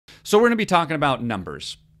So we're going to be talking about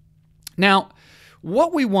numbers. Now,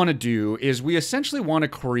 what we want to do is we essentially want to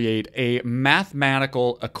create a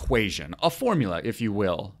mathematical equation, a formula, if you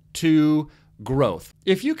will, to growth.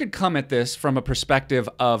 If you could come at this from a perspective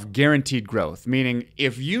of guaranteed growth, meaning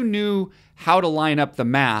if you knew how to line up the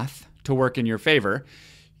math to work in your favor,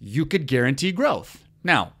 you could guarantee growth.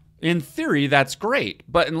 Now, in theory, that's great,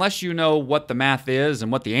 but unless you know what the math is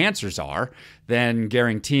and what the answers are, then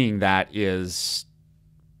guaranteeing that is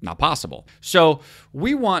not possible. So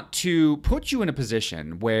we want to put you in a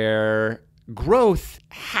position where growth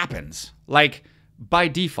happens, like by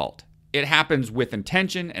default. It happens with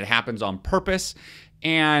intention, it happens on purpose,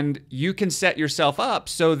 and you can set yourself up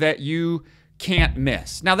so that you can't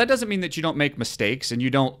miss. Now, that doesn't mean that you don't make mistakes and you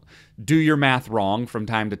don't do your math wrong from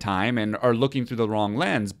time to time and are looking through the wrong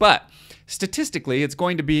lens, but statistically, it's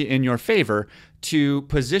going to be in your favor to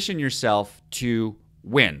position yourself to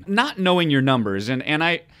win. Not knowing your numbers, and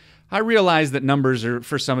I realize that numbers are,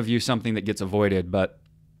 for some of you, something that gets avoided, but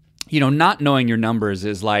not knowing your numbers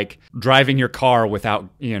is like driving your car without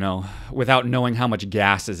knowing how much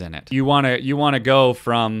gas is in it. You want to go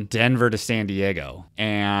from Denver to San Diego,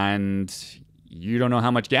 and you don't know how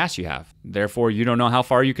much gas you have. Therefore, you don't know how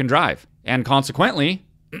far you can drive. And consequently,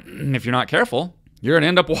 if you're not careful, you're going to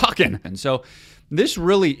end up walking. And so this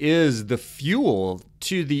really is the fuel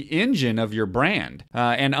to the engine of your brand,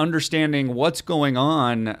 and understanding what's going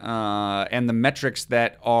on and the metrics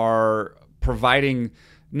that are providing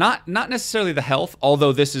not necessarily the health,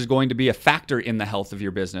 although this is going to be a factor in the health of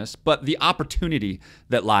your business, but the opportunity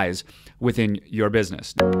that lies within your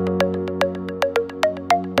business.